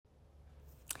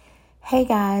Hey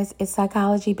guys, it's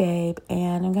Psychology Babe,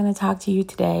 and I'm going to talk to you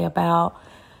today about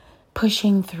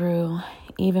pushing through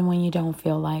even when you don't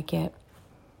feel like it.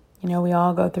 You know, we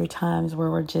all go through times where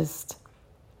we're just,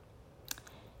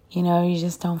 you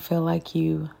just don't feel like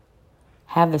you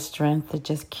have the strength to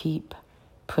just keep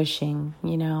pushing,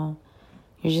 You're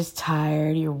just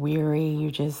tired, you're weary,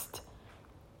 you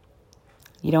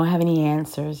don't have any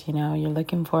answers, You're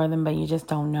looking for them, but you just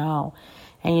don't know.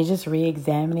 And you're just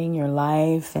re-examining your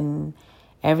life and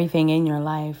everything in your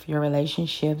life, your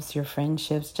relationships, your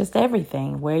friendships, just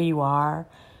everything, where you are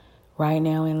right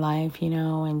now in life,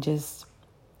 and just,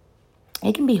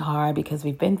 it can be hard because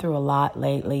we've been through a lot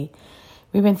lately.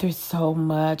 We've been through so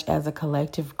much as a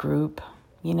collective group,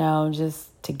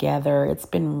 just together. It's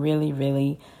been really,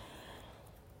 really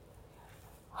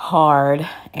hard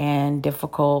and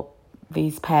difficult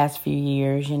these past few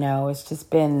years, It's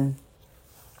just been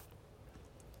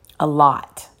a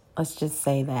lot. Let's just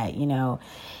say that,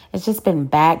 It's just been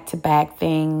back-to-back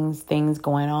things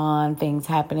going on, things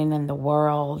happening in the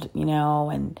world,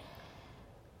 and,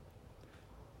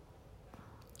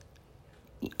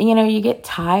 you get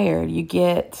tired, you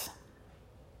get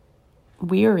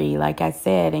weary, like I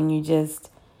said, and you just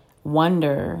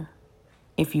wonder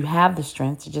if you have the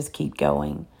strength to just keep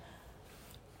going.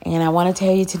 And I want to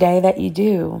tell you today that you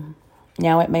do.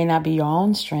 Now, it may not be your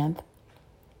own strength.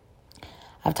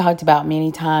 I've talked about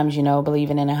many times,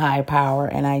 believing in a higher power,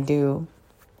 and I do.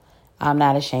 I'm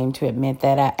not ashamed to admit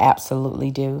that I absolutely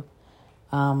do.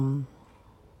 And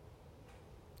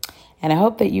I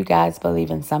hope that you guys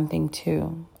believe in something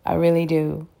too. I really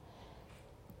do.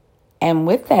 And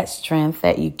with that strength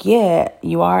that you get,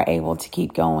 you are able to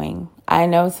keep going. I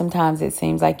know sometimes it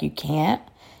seems like you can't.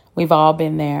 We've all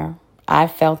been there. I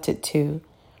felt it too.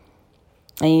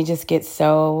 And you just get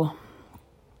so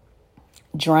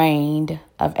drained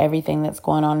of everything that's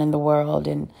going on in the world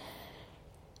and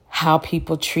how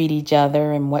people treat each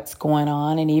other and what's going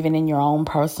on. And even in your own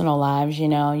personal lives,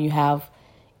 you have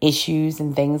issues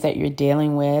and things that you're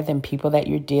dealing with and people that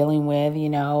you're dealing with,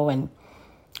 and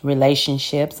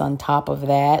relationships on top of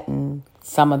that. And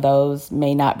some of those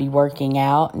may not be working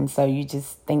out. And so you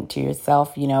just think to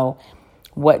yourself,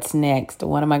 what's next?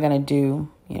 What am I going to do?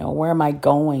 Where am I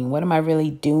going? What am I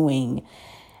really doing?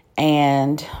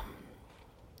 And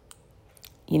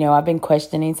I've been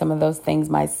questioning some of those things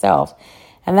myself.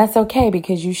 And that's okay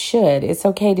because you should. It's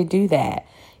okay to do that.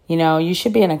 You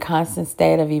should be in a constant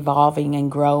state of evolving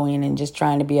and growing and just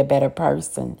trying to be a better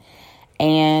person.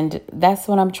 And that's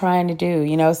what I'm trying to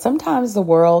do. Sometimes the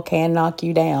world can knock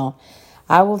you down.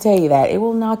 I will tell you that. It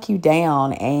will knock you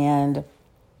down.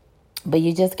 But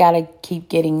you just got to keep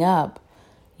getting up.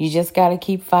 You just got to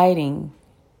keep fighting.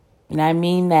 And I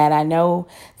mean that. I know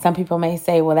some people may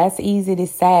say, well, that's easy to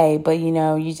say, but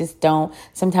you just don't.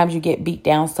 Sometimes you get beat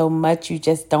down so much, you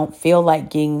just don't feel like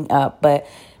getting up. But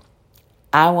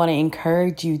I want to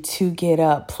encourage you to get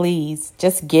up. Please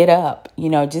just get up.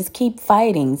 Just keep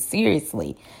fighting.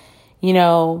 Seriously.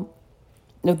 The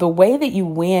way that you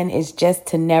win is just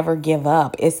to never give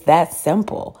up. It's that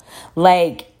simple.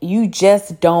 Like, you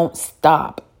just don't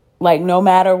stop. Like, no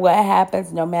matter what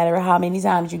happens, no matter how many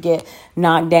times you get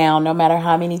knocked down, no matter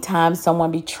how many times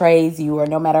someone betrays you, or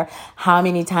no matter how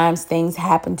many times things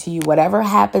happen to you, whatever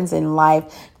happens in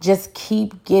life, just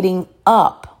keep getting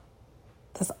up.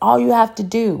 That's all you have to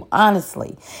do,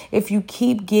 honestly. If you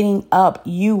keep getting up,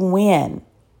 you win.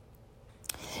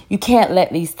 You can't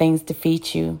let these things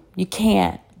defeat you. You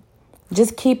can't.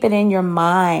 Just keep it in your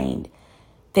mind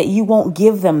that you won't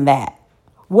give them that.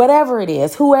 Whatever it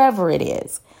is, whoever it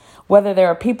is. Whether there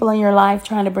are people in your life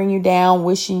trying to bring you down,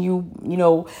 wishing you,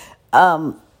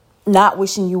 not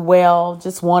wishing you well,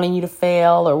 just wanting you to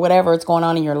fail or whatever is going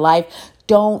on in your life.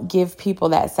 Don't give people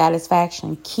that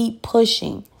satisfaction. Keep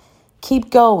pushing.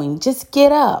 Keep going. Just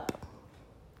get up.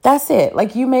 That's it.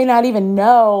 Like, you may not even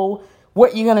know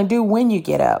what you're going to do when you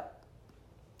get up.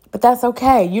 But that's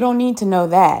okay. You don't need to know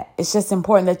that. It's just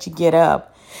important that you get up.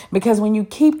 Because when you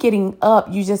keep getting up,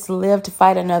 you just live to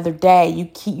fight another day.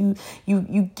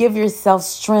 You give yourself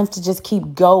strength to just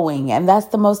keep going. And that's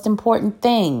the most important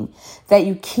thing, that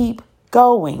you keep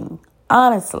going.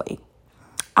 Honestly,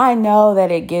 I know that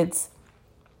it's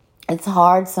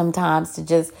hard sometimes to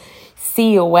just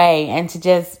see a way and to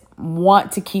just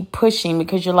want to keep pushing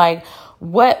because you're like,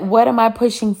 what am I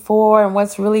pushing for and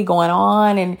what's really going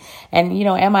on? And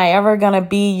am I ever going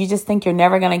to you just think you're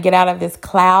never going to get out of this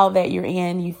cloud that you're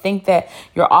in. You think that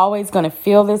you're always going to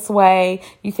feel this way.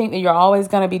 You think that you're always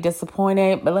going to be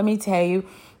disappointed. But let me tell you,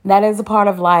 that is a part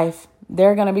of life. There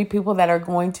are going to be people that are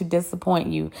going to disappoint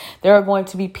you. There are going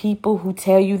to be people who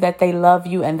tell you that they love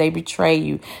you and they betray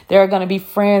you. There are going to be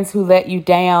friends who let you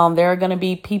down. There are going to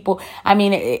be people. I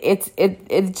mean,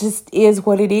 it just is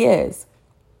what it is.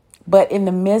 But in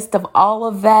the midst of all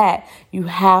of that, you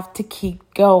have to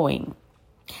keep going.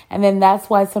 And then that's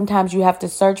why sometimes you have to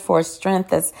search for a strength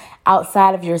that's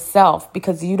outside of yourself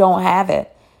because you don't have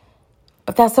it.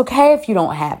 But that's okay if you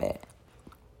don't have it,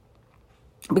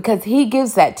 because he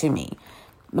gives that to me.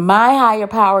 My higher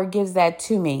power gives that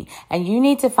to me. And you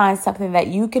need to find something that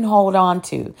you can hold on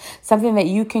to, something that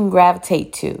you can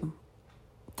gravitate to.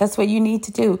 That's what you need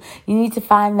to do. You need to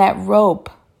find that rope,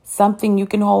 something you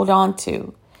can hold on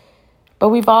to. But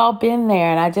we've all been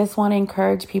there. And I just want to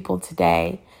encourage people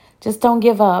today. Just don't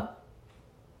give up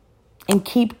and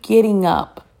keep getting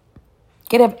up.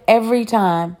 Get up every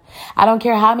time. I don't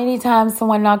care how many times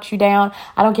someone knocks you down.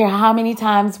 I don't care how many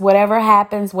times whatever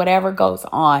happens, whatever goes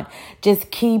on.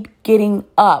 Just keep getting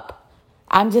up.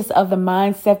 I'm just of the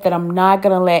mindset that I'm not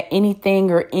going to let anything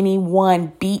or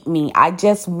anyone beat me. I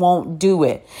just won't do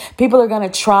it. People are going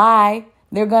to try.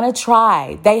 They're going to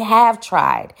try. They have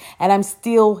tried. And I'm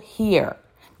still here.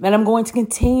 And I'm going to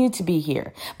continue to be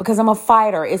here because I'm a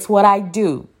fighter. It's what I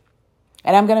do.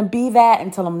 And I'm going to be that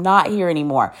until I'm not here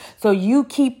anymore. So you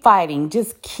keep fighting.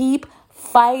 Just keep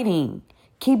fighting.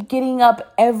 Keep getting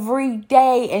up every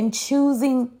day and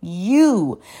choosing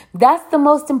you. That's the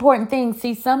most important thing.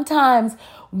 See, sometimes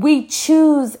we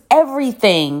choose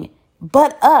everything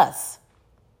but us,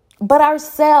 but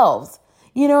ourselves.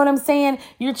 You know what I'm saying?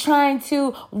 You're trying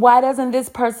to, why doesn't this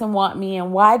person want me?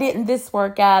 And why didn't this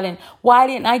work out? And why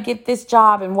didn't I get this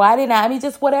job? And why didn't I mean,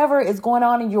 just whatever is going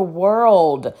on in your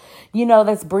world, you know,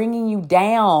 that's bringing you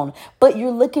down. But you're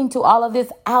looking to all of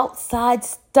this outside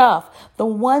stuff. The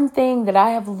one thing that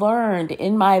I have learned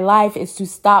in my life is to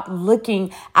stop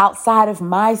looking outside of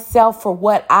myself for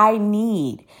what I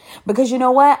need. Because you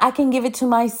know what? I can give it to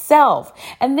myself.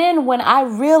 And then when I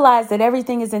realize that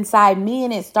everything is inside me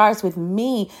and it starts with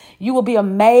me, you will be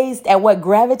amazed at what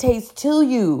gravitates to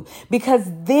you. Because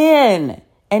then,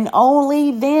 and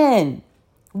only then,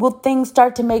 will things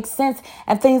start to make sense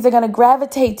and things are going to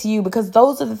gravitate to you, because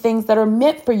those are the things that are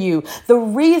meant for you. The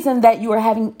reason that you are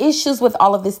having issues with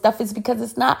all of this stuff is because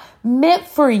it's not meant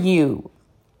for you.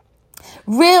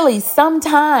 Really,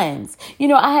 sometimes, you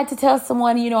know, I had to tell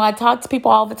someone, you know, I talk to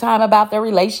people all the time about their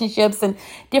relationships and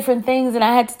different things. And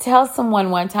I had to tell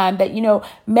someone one time that, you know,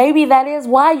 maybe that is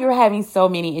why you're having so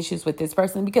many issues with this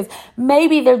person, because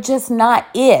maybe they're just not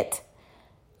it.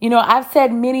 You know, I've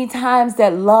said many times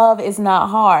that love is not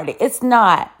hard. It's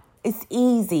not. It's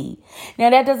easy. Now,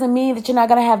 that doesn't mean that you're not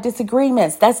going to have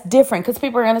disagreements. That's different, because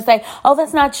people are going to say, oh,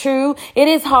 that's not true. It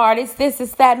is hard. It's this,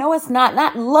 it's that. No, it's not.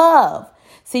 Not love.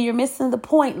 See, you're missing the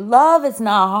point. Love is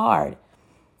not hard.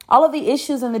 All of the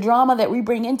issues and the drama that we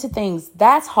bring into things,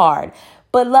 that's hard.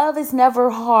 But love is never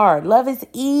hard. Love is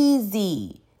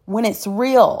easy when it's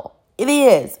real. It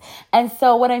is. And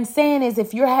so what I'm saying is,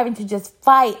 if you're having to just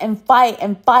fight and fight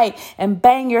and fight and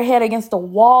bang your head against a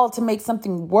wall to make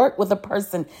something work with a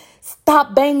person,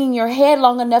 stop banging your head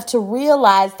long enough to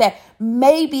realize that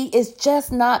maybe it's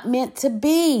just not meant to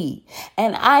be.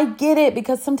 And I get it,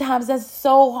 because sometimes that's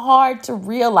so hard to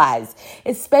realize,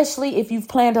 especially if you've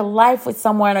planned a life with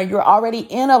someone or you're already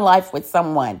in a life with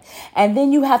someone. And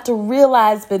then you have to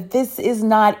realize that this is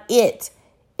not it.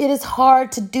 It is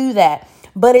hard to do that.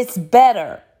 But it's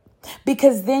better,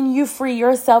 because then you free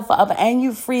yourself up and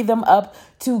you free them up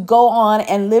to go on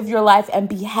and live your life and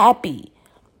be happy.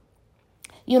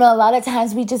 You know, a lot of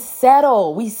times we just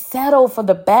settle. We settle for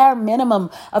the bare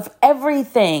minimum of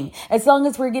everything. As long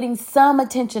as we're getting some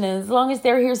attention, and as long as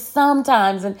they're here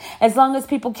sometimes, and as long as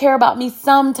people care about me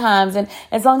sometimes, and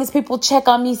as long as people check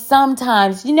on me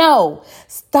sometimes, you know,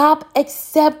 stop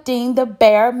accepting the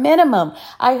bare minimum.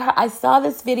 I saw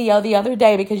this video the other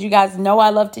day, because you guys know I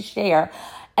love to share.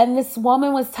 And this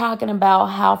woman was talking about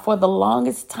how for the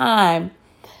longest time,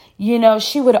 you know,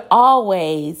 she would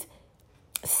always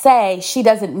say she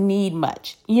doesn't need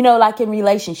much, you know, like in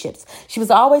relationships. She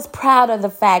was always proud of the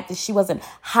fact that she wasn't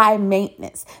high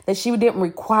maintenance, that she didn't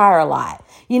require a lot,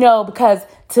 you know, because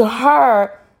to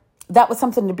her, that was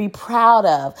something to be proud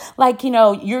of. Like, you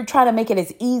know, you're trying to make it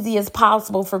as easy as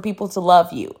possible for people to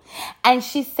love you. And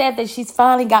she said that she's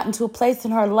finally gotten to a place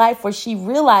in her life where she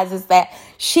realizes that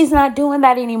she's not doing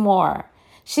that anymore.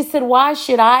 She said, why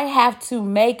should I have to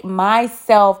make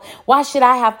myself, why should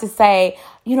I have to say,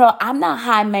 you know, I'm not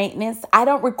high maintenance. I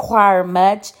don't require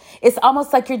much. It's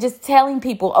almost like you're just telling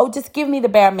people, oh, just give me the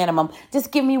bare minimum.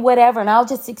 Just give me whatever, and I'll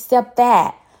just accept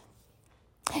that.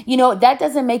 You know, that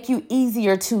doesn't make you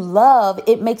easier to love.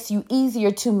 It makes you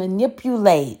easier to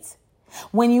manipulate.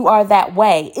 when you are that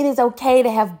way. It is okay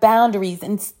to have boundaries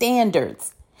and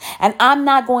standards. And I'm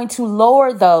not going to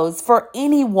lower those for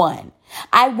anyone.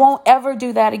 I won't ever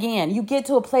do that again. You get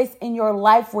to a place in your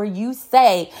life where you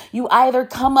say you either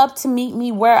come up to meet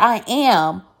me where I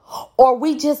am, or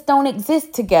we just don't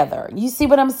exist together. You see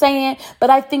what I'm saying? But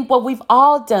I think what we've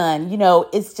all done,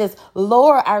 is just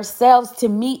lower ourselves to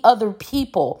meet other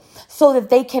people so that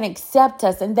they can accept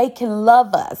us and they can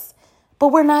love us.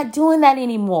 But we're not doing that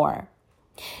anymore.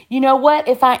 You know what?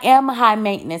 If I am high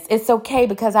maintenance, it's okay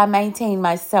because I maintain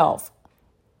myself.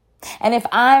 And if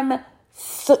I'm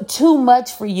too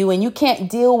much for you and you can't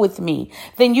deal with me,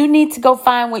 then you need to go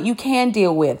find what you can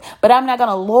deal with. But I'm not going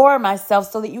to lower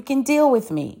myself so that you can deal with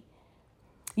me.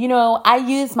 I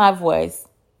use my voice.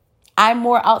 I'm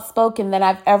more outspoken than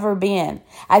I've ever been.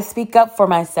 I speak up for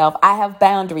myself. I have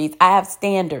boundaries. I have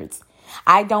standards.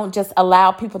 I don't just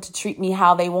allow people to treat me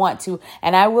how they want to.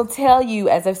 And I will tell you,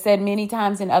 as I've said many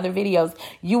times in other videos,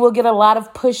 you will get a lot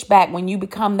of pushback when you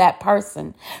become that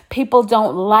person. People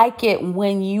don't like it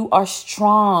when you are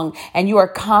strong and you are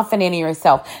confident in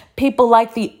yourself. People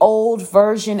like the old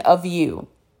version of you.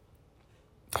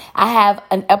 I have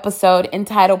an episode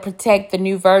entitled Protect the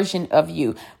New Version of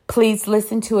You. Please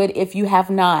listen to it if you have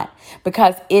not,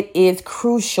 because it is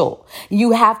crucial.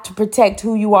 You have to protect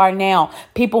who you are now.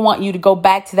 People want you to go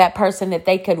back to that person that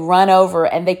they could run over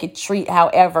and they could treat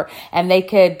however, and they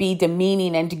could be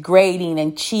demeaning and degrading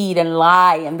and cheat and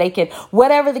lie, and they could,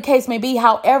 whatever the case may be,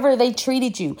 however they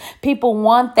treated you. People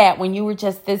want that when you were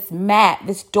just this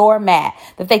doormat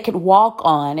that they could walk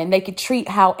on and they could treat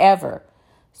however.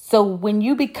 So when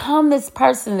you become this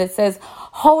person that says,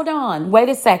 hold on, wait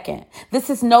a second, this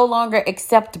is no longer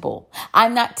acceptable.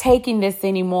 I'm not taking this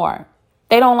anymore.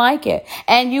 They don't like it.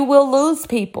 And you will lose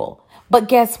people. But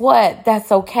guess what?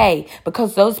 That's okay,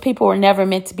 because those people were never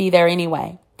meant to be there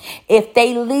anyway. If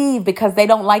they leave because they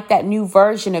don't like that new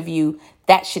version of you,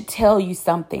 that should tell you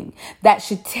something. That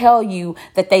should tell you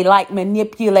that they like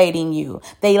manipulating you.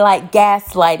 They like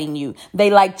gaslighting you.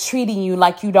 They like treating you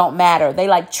like you don't matter. They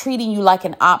like treating you like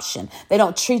an option. They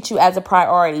don't treat you as a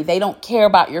priority. They don't care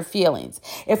about your feelings.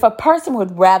 If a person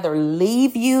would rather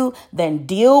leave you than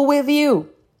deal with you,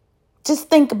 just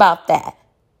think about that.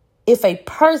 If a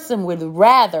person would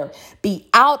rather be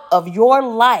out of your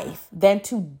life than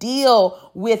to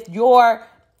deal with your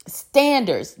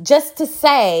standards, just to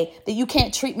say that you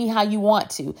can't treat me how you want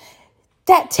to,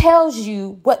 that tells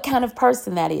you what kind of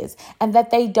person that is and that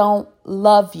they don't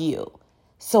love you.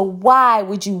 So why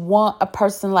would you want a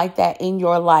person like that in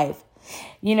your life?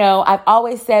 I've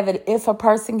always said that if a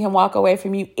person can walk away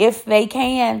from you, if they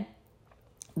can,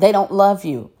 they don't love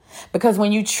you. Because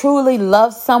when you truly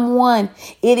love someone,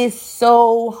 it is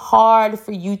so hard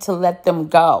for you to let them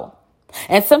go.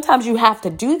 And sometimes you have to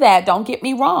do that. Don't get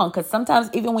me wrong, because sometimes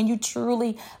even when you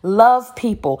truly love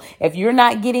people, if you're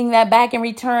not getting that back in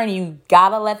return, you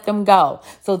gotta let them go.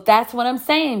 So that's what I'm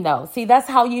saying, though. See, that's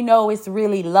how you know it's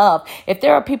really love. If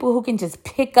there are people who can just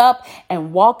pick up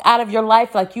and walk out of your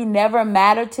life like you never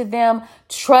mattered to them,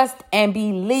 trust and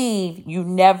believe you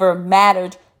never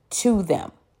mattered to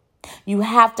them. You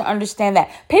have to understand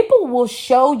that people will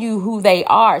show you who they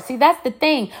are. See, that's the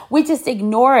thing. We just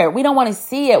ignore it. We don't want to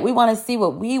see it. We want to see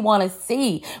what we want to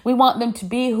see. We want them to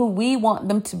be who we want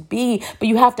them to be. But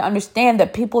you have to understand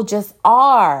that people just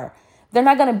are. They're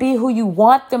not going to be who you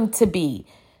want them to be.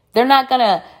 They're not.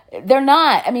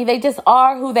 I mean, they just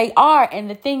are who they are. And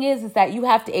the thing is that you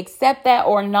have to accept that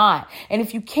or not. And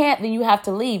if you can't, then you have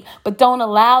to leave. But don't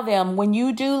allow them. When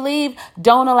you do leave,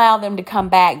 don't allow them to come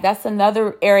back. That's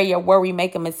another area where we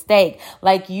make a mistake.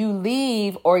 Like you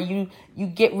leave or you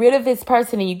get rid of this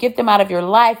person and you get them out of your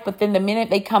life. But then the minute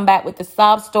they come back with the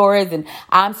sob stories and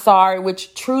I'm sorry,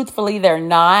 which truthfully they're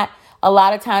not. A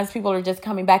lot of times people are just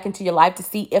coming back into your life to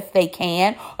see if they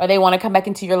can, or they want to come back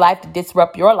into your life to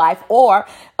disrupt your life. Or,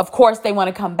 of course, they want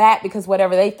to come back because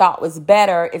whatever they thought was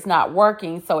better is not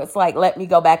working. So it's like, let me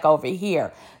go back over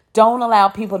here. Don't allow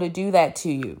people to do that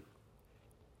to you.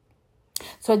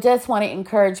 So I just want to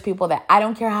encourage people that I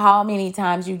don't care how many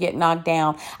times you get knocked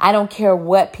down. I don't care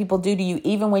what people do to you.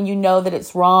 Even when you know that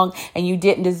it's wrong and you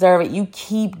didn't deserve it, you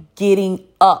keep getting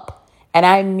up. And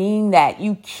I mean that.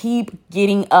 You keep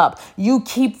getting up. You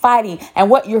keep fighting. And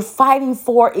what you're fighting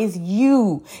for is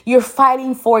you. You're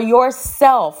fighting for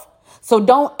yourself. So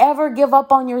don't ever give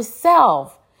up on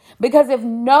yourself. Because if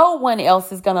no one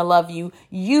else is going to love you,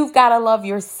 you've got to love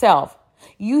yourself.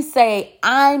 You say,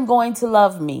 I'm going to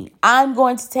love me. I'm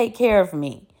going to take care of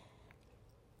me.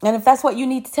 And if that's what you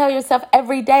need to tell yourself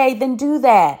every day, then do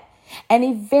that. And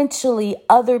eventually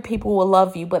other people will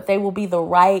love you, but they will be the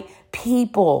right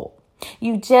people.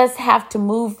 You just have to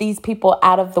move these people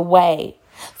out of the way.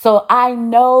 So I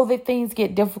know that things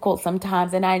get difficult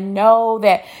sometimes. And I know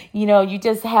that, you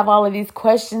just have all of these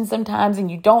questions sometimes and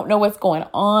you don't know what's going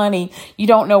on and you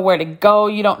don't know where to go.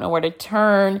 You don't know where to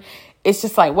turn. It's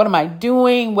just like, what am I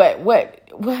doing? What,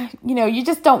 you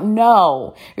just don't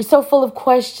know. You're so full of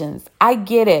questions. I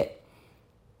get it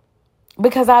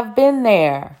because I've been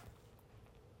there.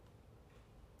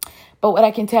 But what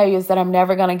I can tell you is that I'm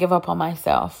never going to give up on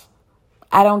myself.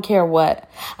 I don't care what.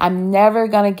 I'm never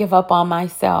going to give up on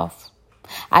myself.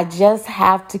 I just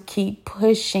have to keep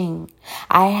pushing.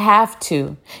 I have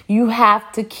to. You have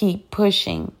to keep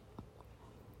pushing.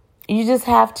 You just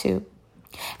have to.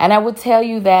 And I will tell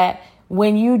you that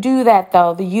when you do that,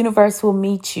 though, the universe will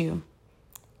meet you.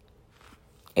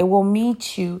 It will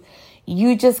meet you.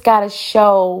 You just got to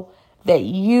show that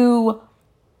you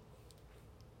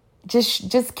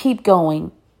just keep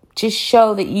going. Just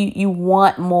show that you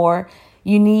want more.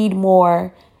 You need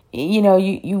more.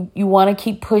 You want to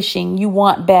keep pushing. You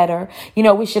want better.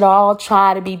 We should all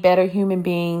try to be better human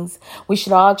beings. We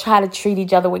should all try to treat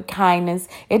each other with kindness.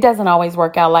 It doesn't always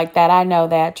work out like that. I know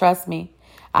that. Trust me.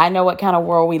 I know what kind of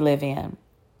world we live in.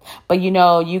 But,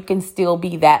 you can still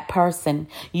be that person.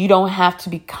 You don't have to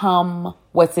become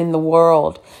what's in the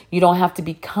world. You don't have to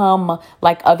become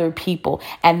like other people.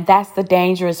 And that's the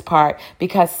dangerous part,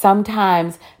 because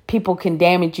sometimes people can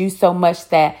damage you so much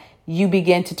that you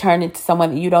begin to turn into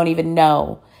someone that you don't even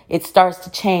know. It starts to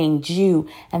change you.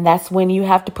 And that's when you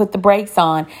have to put the brakes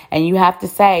on and you have to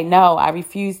say, no, I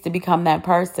refuse to become that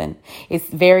person. It's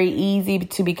very easy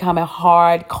to become a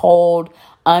hard, cold,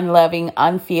 unloving,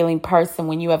 unfeeling person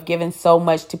when you have given so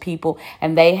much to people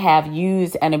and they have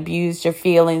used and abused your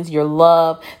feelings, your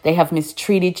love. They have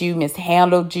mistreated you,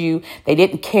 mishandled you. They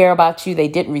didn't care about you. They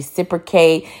didn't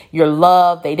reciprocate your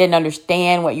love. They didn't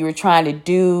understand what you were trying to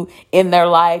do in their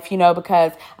life,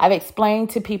 because I've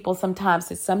explained to people sometimes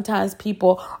that sometimes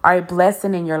people are a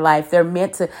blessing in your life. They're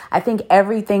meant to. I think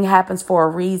everything happens for a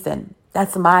reason.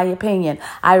 That's my opinion.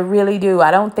 I really do.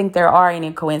 I don't think there are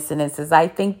any coincidences. I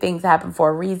think things happen for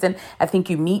a reason. I think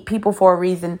you meet people for a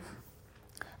reason.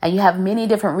 And you have many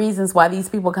different reasons why these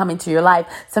people come into your life.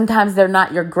 Sometimes they're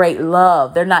not your great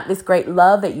love. They're not this great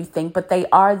love that you think, but they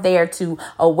are there to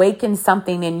awaken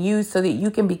something in you so that you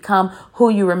can become who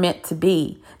you were meant to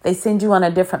be. They send you on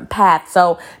a different path.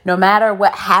 So no matter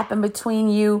what happened between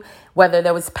you, whether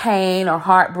there was pain or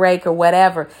heartbreak or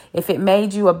whatever, if it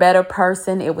made you a better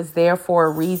person, it was there for a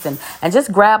reason. And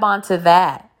just grab onto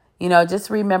that.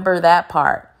 Just remember that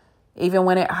part. Even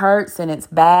when it hurts and it's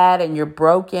bad and you're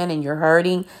broken and you're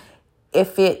hurting,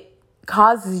 if it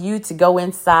causes you to go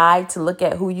inside to look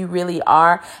at who you really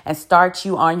are and start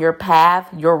you on your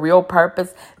path, your real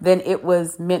purpose, then it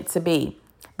was meant to be.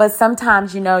 But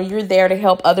sometimes, you're there to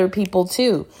help other people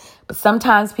too. But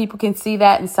sometimes people can see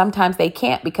that and sometimes they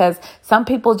can't, because some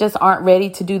people just aren't ready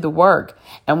to do the work.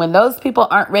 And when those people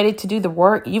aren't ready to do the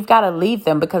work, you've got to leave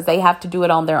them because they have to do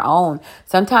it on their own.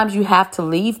 Sometimes you have to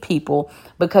leave people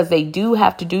because they do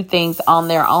have to do things on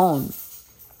their own.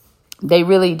 They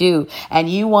really do. And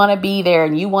you want to be there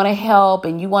and you want to help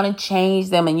and you want to change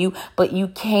them but you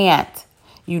can't.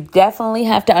 You definitely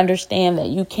have to understand that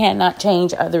you cannot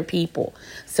change other people.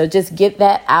 So just get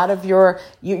that out of you're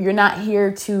not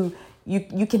here to,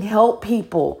 you can help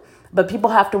people, but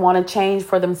people have to want to change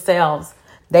for themselves.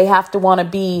 They have to want to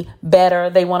be better.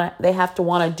 They have to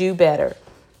want to do better,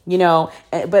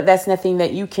 but that's nothing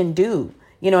that you can do.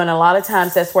 And a lot of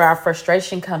times that's where our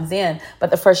frustration comes in.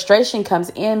 But the frustration comes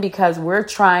in because we're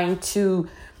trying to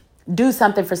do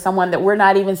something for someone that we're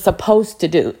not even supposed to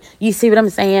do. You see what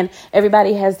I'm saying?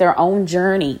 Everybody has their own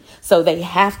journey, so they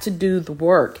have to do the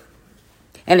work.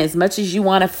 And as much as you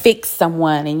want to fix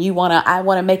someone and I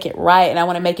want to make it right and I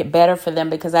want to make it better for them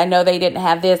because I know they didn't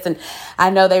have this and I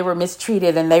know they were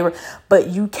mistreated but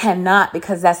you cannot,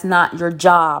 because that's not your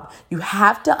job. You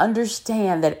have to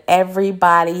understand that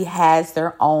everybody has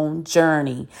their own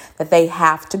journey that they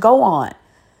have to go on.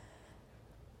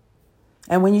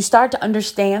 And when you start to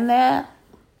understand that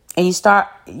and you start,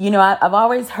 I've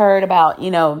always heard about,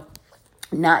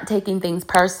 not taking things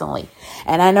personally.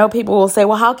 And I know people will say,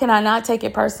 well, how can I not take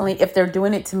it personally if they're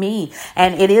doing it to me?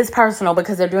 And it is personal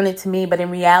because they're doing it to me. But in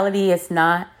reality, it's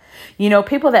not.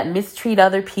 People that mistreat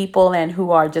other people and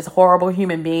who are just horrible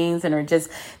human beings and are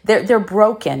just, they're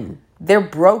broken. They're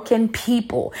broken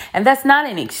people. And that's not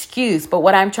an excuse. But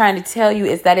what I'm trying to tell you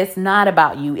is that it's not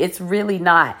about you. It's really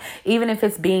not. Even if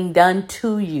it's being done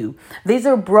to you. These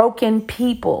are broken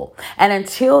people. And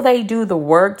until they do the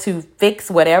work to fix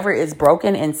whatever is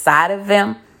broken inside of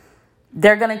them,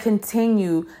 they're going to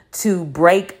continue to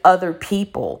break other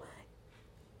people.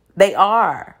 They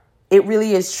are. It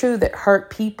really is true that hurt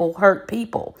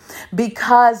people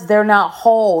because they're not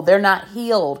whole. They're not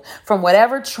healed from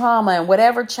whatever trauma and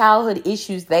whatever childhood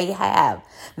issues they have.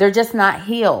 They're just not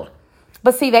healed.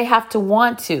 But see, they have to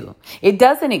want to. It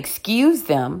doesn't excuse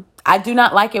them. I do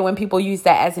not like it when people use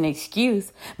that as an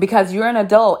excuse, because you're an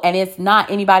adult and it's not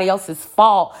anybody else's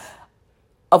fault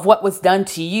of what was done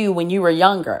to you when you were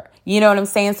younger. You know what I'm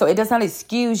saying? So it does not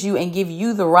excuse you and give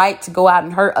you the right to go out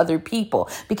and hurt other people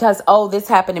because, oh, this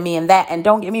happened to me and that. And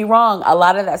don't get me wrong, a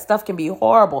lot of that stuff can be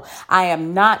horrible. I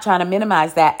am not trying to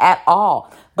minimize that at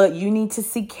all. But you need to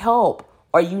seek help,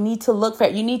 or you need to look for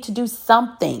it. You need to do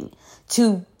something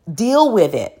to deal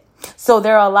with it. So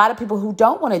there are a lot of people who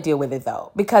don't want to deal with it,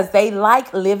 though, because they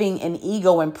like living in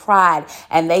ego and pride,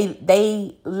 and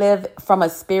they live from a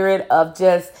spirit of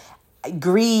just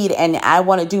greed, and I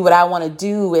want to do what I want to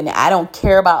do, and I don't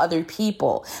care about other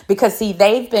people because, see,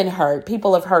 they've been hurt.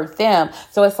 People have hurt them.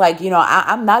 So it's like,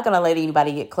 I'm not going to let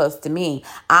anybody get close to me.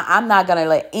 I'm not going to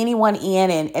let anyone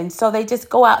in. And so they just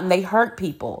go out and they hurt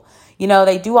people.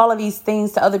 They do all of these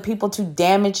things to other people to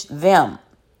damage them.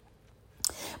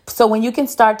 So when you can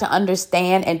start to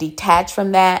understand and detach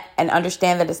from that and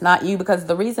understand that it's not you, because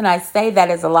the reason I say that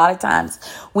is a lot of times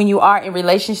when you are in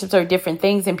relationships or different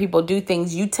things and people do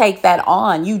things, you take that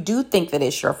on. You do think that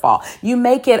it's your fault. You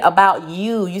make it about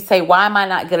you. You say, why am I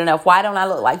not good enough? Why don't I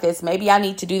look like this? Maybe I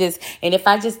need to do this. And if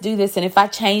I just do this and if I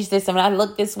change this and when I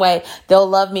look this way, they'll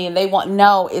love me and they want.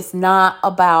 No, it's not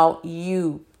about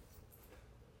you.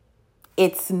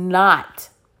 It's not.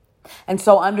 And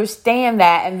so understand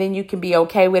that, and then you can be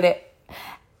okay with it.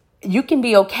 You can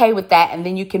be okay with that, and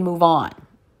then you can move on.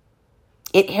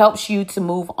 It helps you to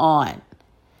move on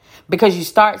because you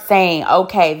start saying,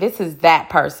 okay, this is that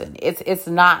person. It's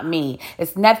not me.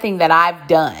 It's nothing that I've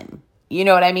done. You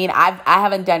know what I mean? I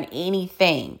haven't done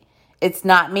anything. It's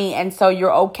not me. And so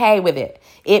you're okay with it.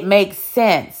 It makes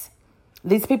sense.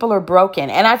 These people are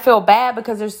broken. And I feel bad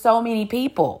because there's so many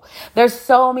people. There's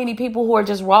so many people who are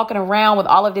just walking around with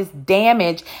all of this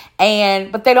damage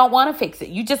but they don't want to fix it.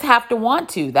 You just have to want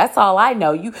to. That's all I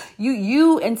know.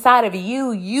 You inside of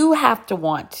you have to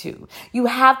want to. You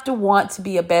have to want to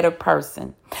be a better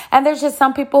person. And there's just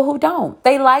some people who don't.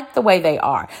 They like the way they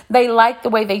are. They like the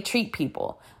way they treat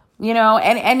people.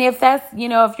 And if that's,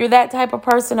 if you're that type of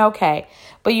person, okay.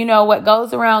 But what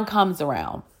goes around comes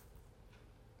around.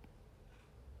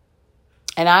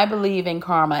 And I believe in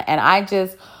karma, and I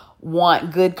just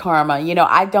want good karma.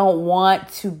 I don't want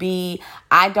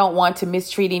to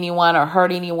mistreat anyone or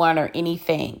hurt anyone or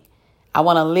anything. I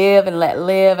want to live and let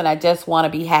live, and I just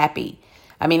want to be happy.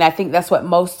 I think that's what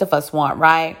most of us want,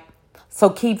 right? So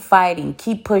keep fighting,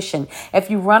 keep pushing. If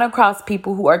you run across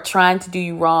people who are trying to do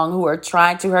you wrong, who are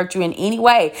trying to hurt you in any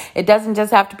way, it doesn't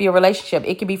just have to be a relationship.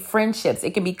 It can be friendships.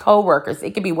 It can be coworkers.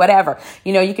 It can be whatever.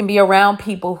 You can be around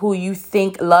people who you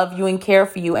think love you and care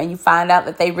for you, and you find out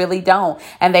that they really don't,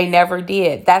 and they never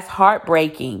did. That's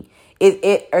heartbreaking.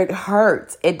 It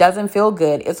hurts. It doesn't feel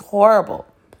good. It's horrible.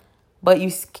 But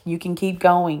you can keep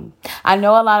going. I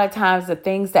know a lot of times the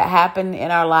things that happen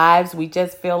in our lives, we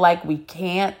just feel like we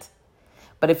can't.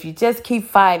 But if you just keep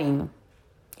fighting,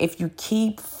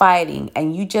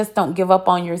 and you just don't give up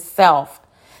on yourself,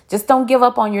 just don't give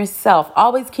up on yourself.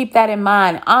 Always keep that in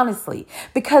mind, honestly,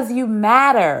 because you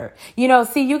matter. You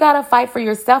got to fight for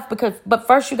yourself but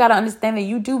first you got to understand that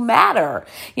you do matter.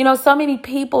 So many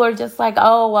people are just like,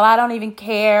 oh, well, I don't even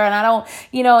care. And I don't,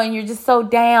 and you're just so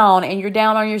down, and you're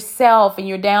down on yourself, and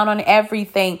you're down on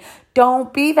everything.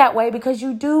 Don't be that way, because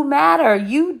you do matter.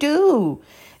 You do.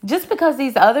 Just because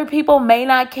these other people may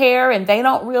not care and they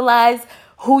don't realize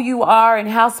who you are and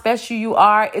how special you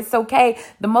are, it's okay.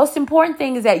 The most important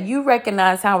thing is that you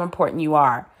recognize how important you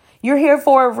are. You're here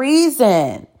for a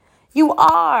reason. You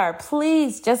are.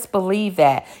 Please just believe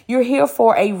that. You're here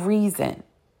for a reason.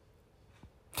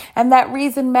 And that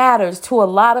reason matters to a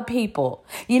lot of people.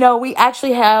 We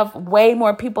actually have way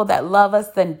more people that love us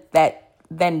than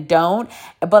don't.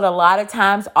 But a lot of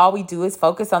times all we do is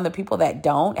focus on the people that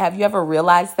don't. Have you ever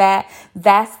realized that?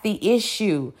 That's the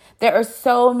issue. There are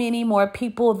so many more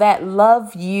people that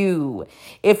love you.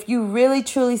 If you really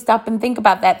truly stop and think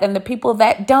about that, than the people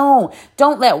that don't.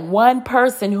 Don't let one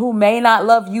person who may not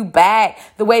love you back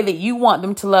the way that you want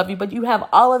them to love you, but you have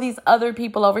all of these other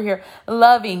people over here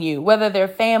loving you, whether they're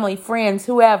family, friends,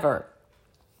 whoever.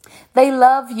 They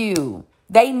love you.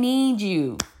 They need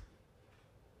you.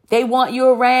 They want you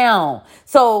around.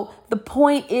 So the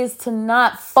point is to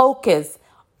not focus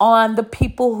on the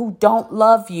people who don't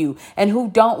love you and who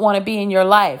don't want to be in your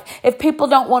life. If people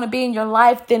don't want to be in your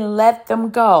life, then let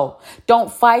them go.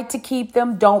 Don't fight to keep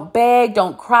them. Don't beg.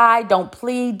 Don't cry. Don't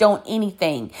plead. Don't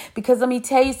anything. Because let me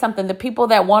tell you something. The people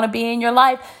that want to be in your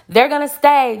life, they're going to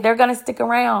stay. They're going to stick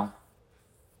around.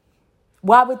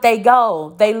 Why would they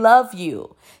go? They love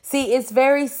you. See, it's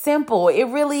very simple. It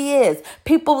really is.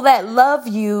 People that love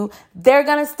you, they're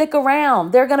going to stick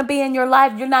around. They're going to be in your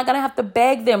life. You're not going to have to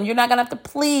beg them. You're not going to have to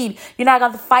plead. You're not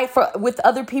going to fight with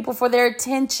other people for their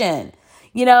attention.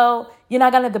 You're not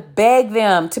going to have to beg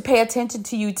them to pay attention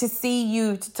to you, to see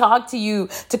you, to talk to you,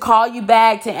 to call you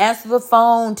back, to answer the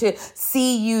phone, to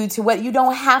see you, to what. You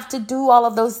don't have to do all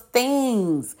of those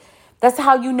things. That's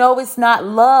how you know it's not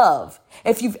love.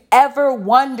 If you've ever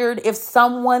wondered if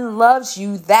someone loves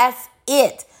you, that's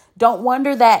it. Don't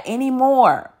wonder that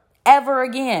anymore, ever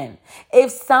again.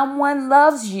 If someone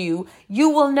loves you,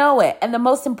 you will know it. And the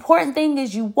most important thing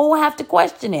is you won't have to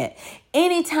question it.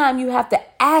 Anytime you have to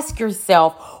ask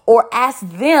yourself or ask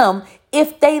them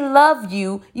if they love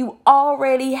you, you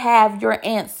already have your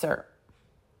answer.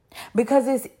 Because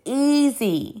it's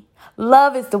easy.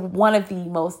 Love is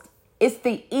it's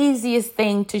the easiest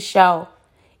thing to show.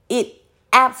 It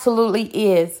absolutely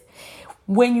is.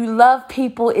 When you love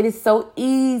people, it is so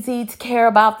easy to care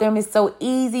about them. It's so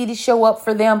easy to show up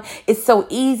for them. It's so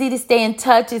easy to stay in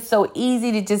touch. It's so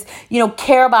easy to just,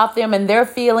 care about them and their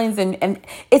feelings. And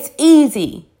it's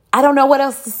easy. I don't know what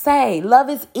else to say. Love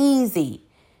is easy.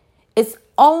 It's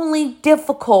only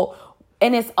difficult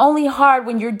and it's only hard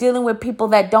when you're dealing with people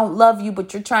that don't love you,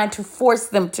 but you're trying to force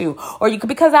them to.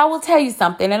 Because I will tell you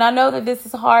something, and I know that this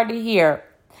is hard to hear.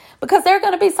 Because there are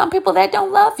going to be some people that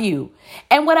don't love you.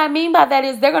 And what I mean by that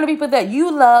is there are going to be people that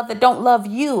you love that don't love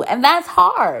you. And that's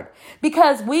hard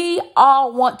because we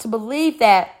all want to believe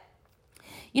that,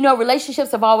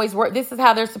 relationships have always worked. This is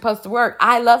how they're supposed to work.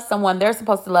 I love someone. They're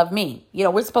supposed to love me.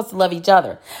 We're supposed to love each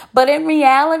other. But in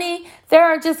reality, there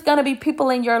are just going to be people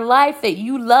in your life that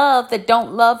you love that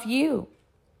don't love you.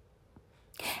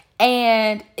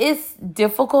 And it's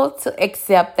difficult to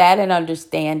accept that and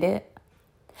understand it.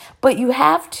 But you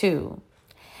have to.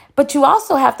 But you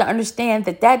also have to understand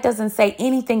that doesn't say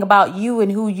anything about you and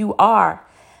who you are.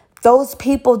 Those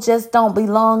people just don't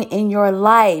belong in your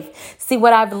life. See,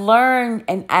 what I've learned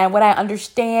and what I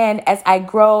understand as I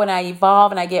grow and I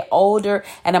evolve and I get older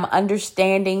and I'm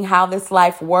understanding how this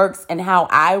life works and how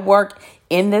I work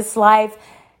in this life,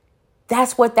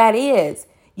 that's what that is.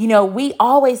 We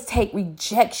always take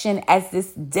rejection as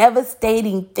this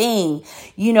devastating thing.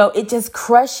 It just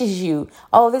crushes you.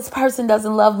 Oh, this person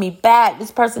doesn't love me back. This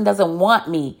person doesn't want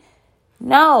me.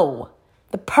 No,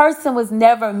 the person was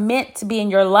never meant to be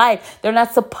in your life. They're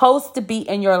not supposed to be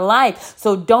in your life.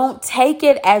 So don't take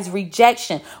it as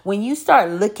rejection. When you start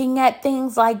looking at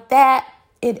things like that,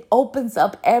 it opens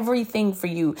up everything for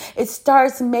you. It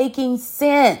starts making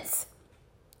sense.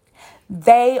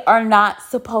 They are not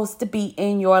supposed to be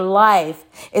in your life.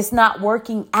 It's not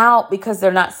working out because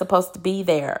they're not supposed to be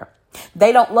there.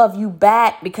 They don't love you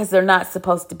back because they're not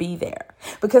supposed to be there.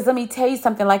 Because let me tell you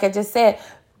something, like I just said,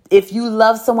 if you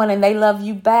love someone and they love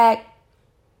you back,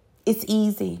 it's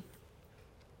easy.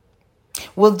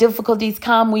 Will difficulties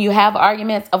come when you have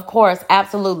arguments? Of course,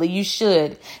 absolutely. You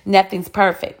should. Nothing's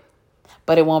perfect,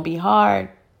 but it won't be hard.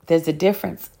 There's a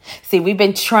difference. See, we've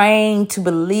been trained to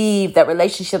believe that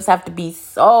relationships have to be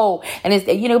so, and it's,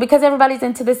 because everybody's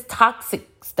into this toxic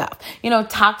stuff,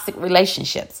 toxic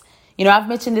relationships. I've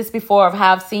mentioned this before of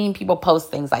how I've seen people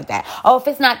post things like that. Oh, if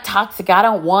it's not toxic, I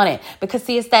don't want it. Because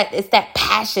see, it's that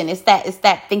passion. It's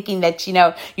that thinking that,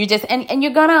 you're just, and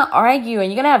you're going to argue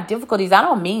and you're going to have difficulties. I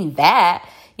don't mean that,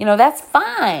 that's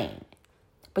fine.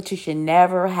 But you should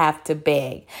never have to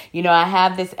beg.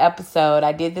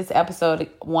 I did this episode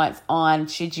once on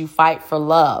should you fight for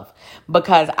love?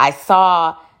 Because I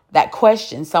saw that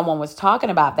question. Someone was talking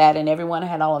about that and everyone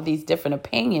had all of these different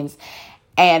opinions.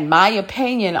 And my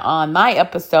opinion on my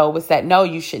episode was that, no,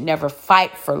 you should never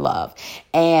fight for love.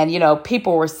 And,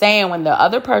 people were saying when the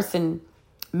other person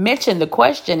mentioned the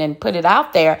question and put it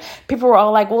out there, people were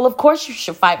all like, well, of course you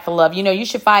should fight for love. You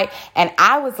should fight. And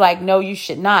I was like, no, you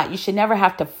should not. You should never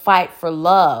have to fight for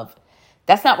love.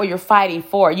 That's not what you're fighting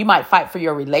for. You might fight for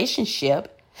your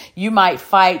relationship. You might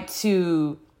fight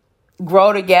to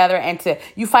grow together and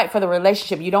you fight for the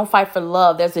relationship. You don't fight for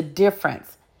love. There's a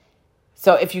difference.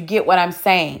 So if you get what I'm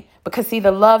saying, because see,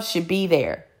 the love should be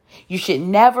there. You should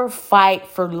never fight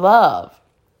for love.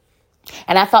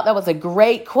 And I thought that was a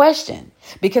great question,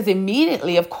 because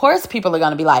immediately, of course, people are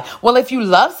going to be like, well, if you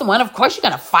love someone, of course, you're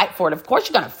going to fight for it. Of course,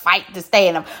 you're going to fight to stay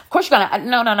in them. Of course, you're going to,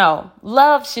 no.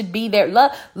 Love should be there.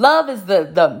 Love is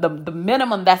the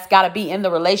minimum that's got to be in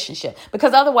the relationship,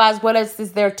 because otherwise, what else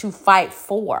is there to fight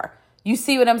for? You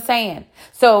see what I'm saying?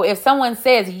 So if someone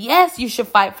says, yes, you should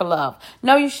fight for love.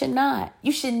 No, you should not.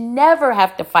 You should never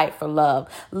have to fight for love.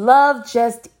 Love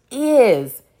just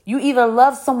is. You either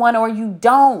love someone or you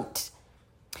don't.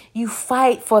 You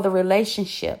fight for the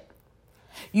relationship.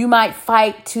 You might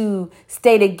fight to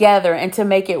stay together and to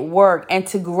make it work and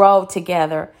to grow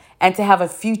together and to have a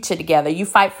future together. You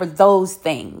fight for those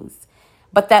things.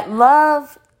 But that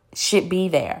love should be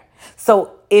there.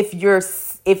 So if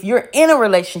you're in a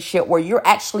relationship where you're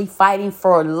actually fighting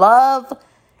for love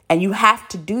and you have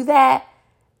to do that,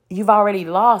 you've already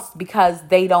lost, because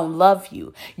they don't love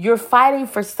you. You're fighting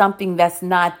for something that's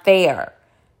not there.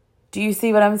 Do you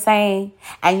see what I'm saying?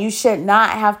 And you should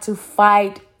not have to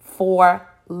fight for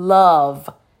love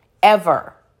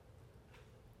ever.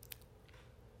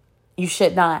 You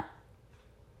should not.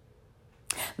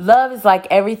 Love is like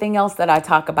everything else that I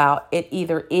talk about. It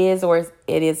either is or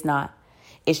it is not.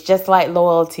 It's just like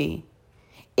loyalty.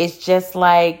 It's just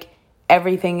like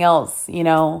everything else,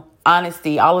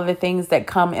 honesty, all of the things that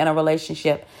come in a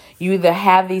relationship. You either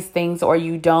have these things or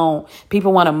you don't.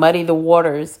 People want to muddy the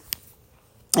waters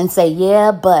and say,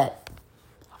 yeah, but,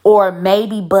 or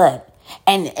maybe, but,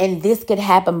 and this could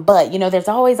happen, but, there's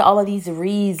always all of these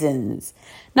reasons.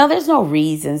 No, there's no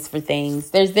reasons for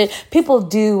things. People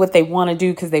do what they want to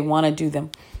do because they want to do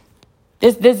them.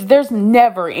 There's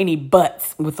never any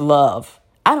buts with love.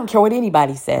 I don't care what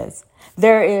anybody says.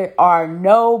 There are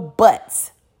no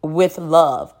buts with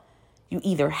love. You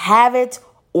either have it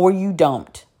or you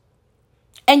don't.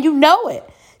 And you know it.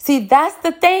 See, that's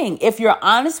the thing. If you're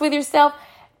honest with yourself,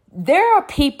 there are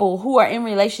people who are in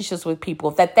relationships with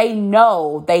people that they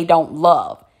know they don't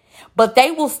love, but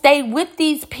they will stay with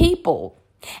these people.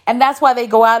 And that's why they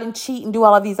go out and cheat and do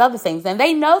all of these other things. And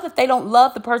they know that they don't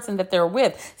love the person that they're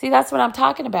with. See, that's what I'm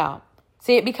talking about.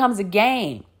 See, it becomes a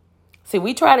game. See,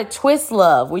 we try to twist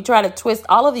love. We try to twist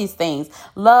all of these things,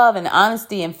 love and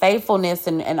honesty and faithfulness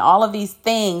and all of these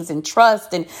things and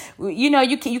trust. And,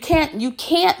 you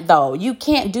can't though. You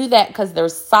can't do that because they're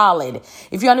solid.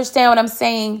 If you understand what I'm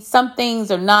saying, some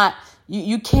things are not,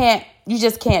 you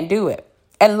just can't do it.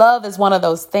 And love is one of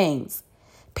those things.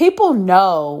 People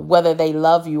know whether they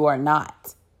love you or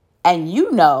not. And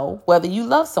you know whether you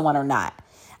love someone or not.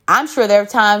 I'm sure there are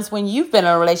times when you've been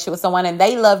in a relationship with someone and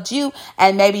they loved you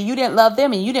and maybe you didn't love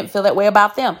them and you didn't feel that way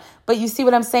about them. But you see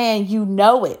what I'm saying? You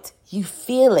know it. You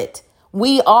feel it.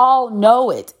 We all know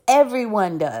it.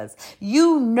 Everyone does.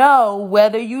 You know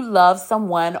whether you love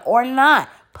someone or not.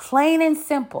 Plain and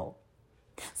simple.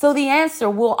 So the answer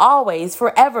will always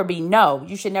forever be no.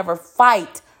 You should never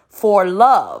fight for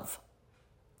love.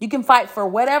 You can fight for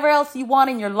whatever else you want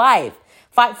in your life.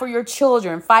 Fight for your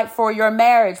children, fight for your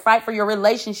marriage, fight for your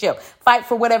relationship, fight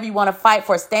for whatever you want to fight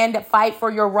for. Stand up, fight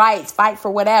for your rights, fight for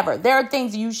whatever. There are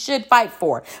things you should fight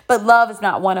for, but love is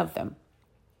not one of them.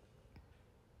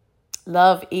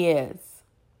 Love is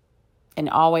and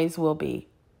always will be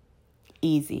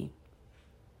easy.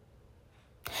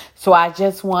 So I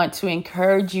just want to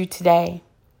encourage you today.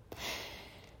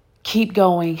 Keep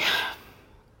going.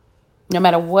 No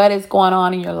matter what is going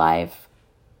on in your life,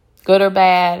 good or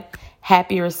bad,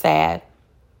 happy or sad,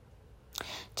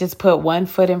 just put one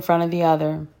foot in front of the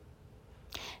other.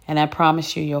 And I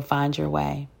promise you'll find your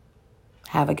way.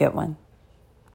 Have a good one.